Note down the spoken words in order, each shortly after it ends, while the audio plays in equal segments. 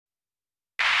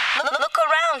Look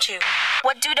around you.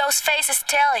 What do those faces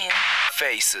tell you?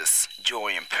 Faces,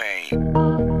 joy and pain.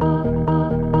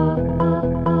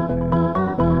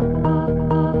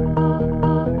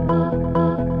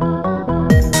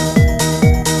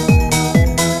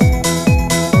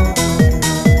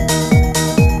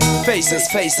 Faces,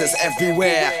 faces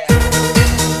everywhere.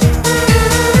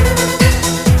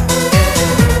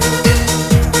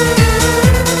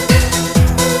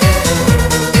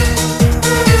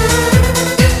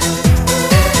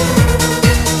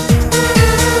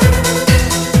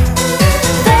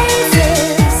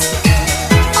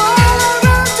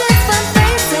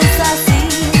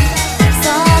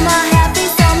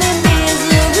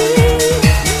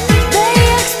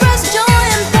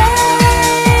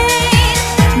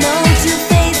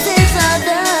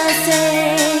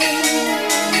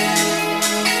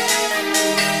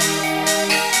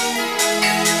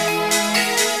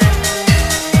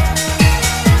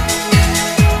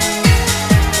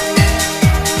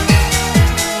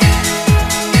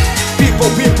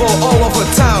 People all over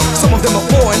town, some of them are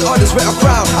poor and others wear a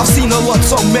crown. I've seen a lot,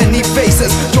 so many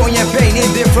faces, joy and pain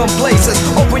in different places.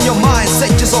 Open your mind,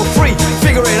 set yourself free,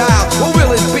 figure it out, what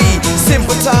will it be?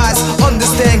 Sympathize,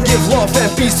 understand, give love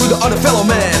and peace to the other fellow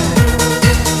man.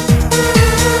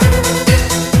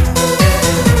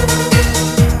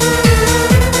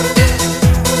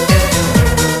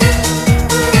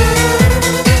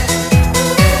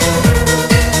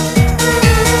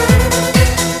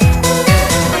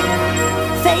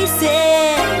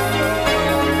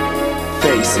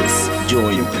 Faces,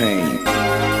 joy and pain.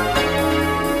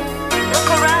 Look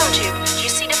around you. You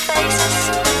see the faces?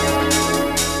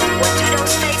 What do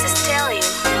those faces tell you?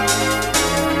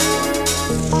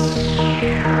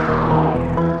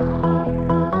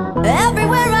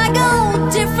 Everywhere I go,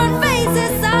 different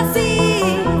faces I see.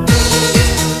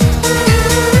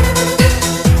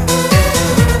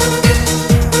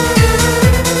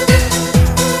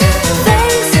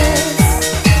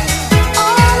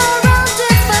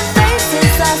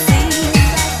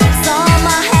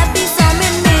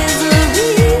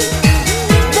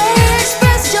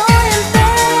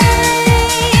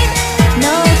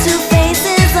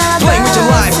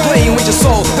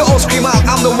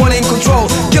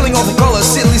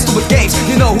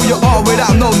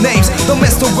 Without no names, don't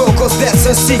mess the world cause that's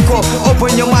a sequel.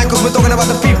 Open your mind cause we're talking about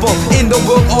the people in the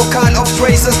world, all kind of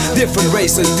traces, different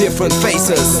races, different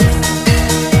faces.